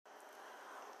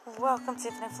Welcome to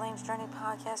Infinite Flames Journey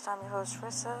Podcast. I'm your host,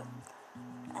 Rissa.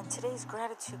 And today's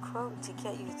gratitude quote to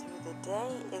get you through the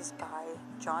day is by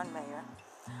John Mayer.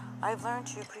 I've learned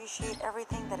to appreciate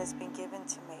everything that has been given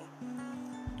to me.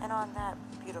 And on that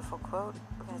beautiful quote,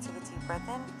 we're going to take a deep breath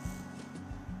in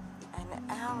and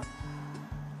out.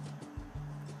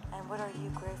 And what are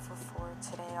you grateful for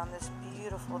today on this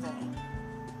beautiful day?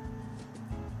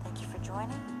 Thank you for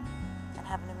joining and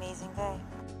have an amazing day.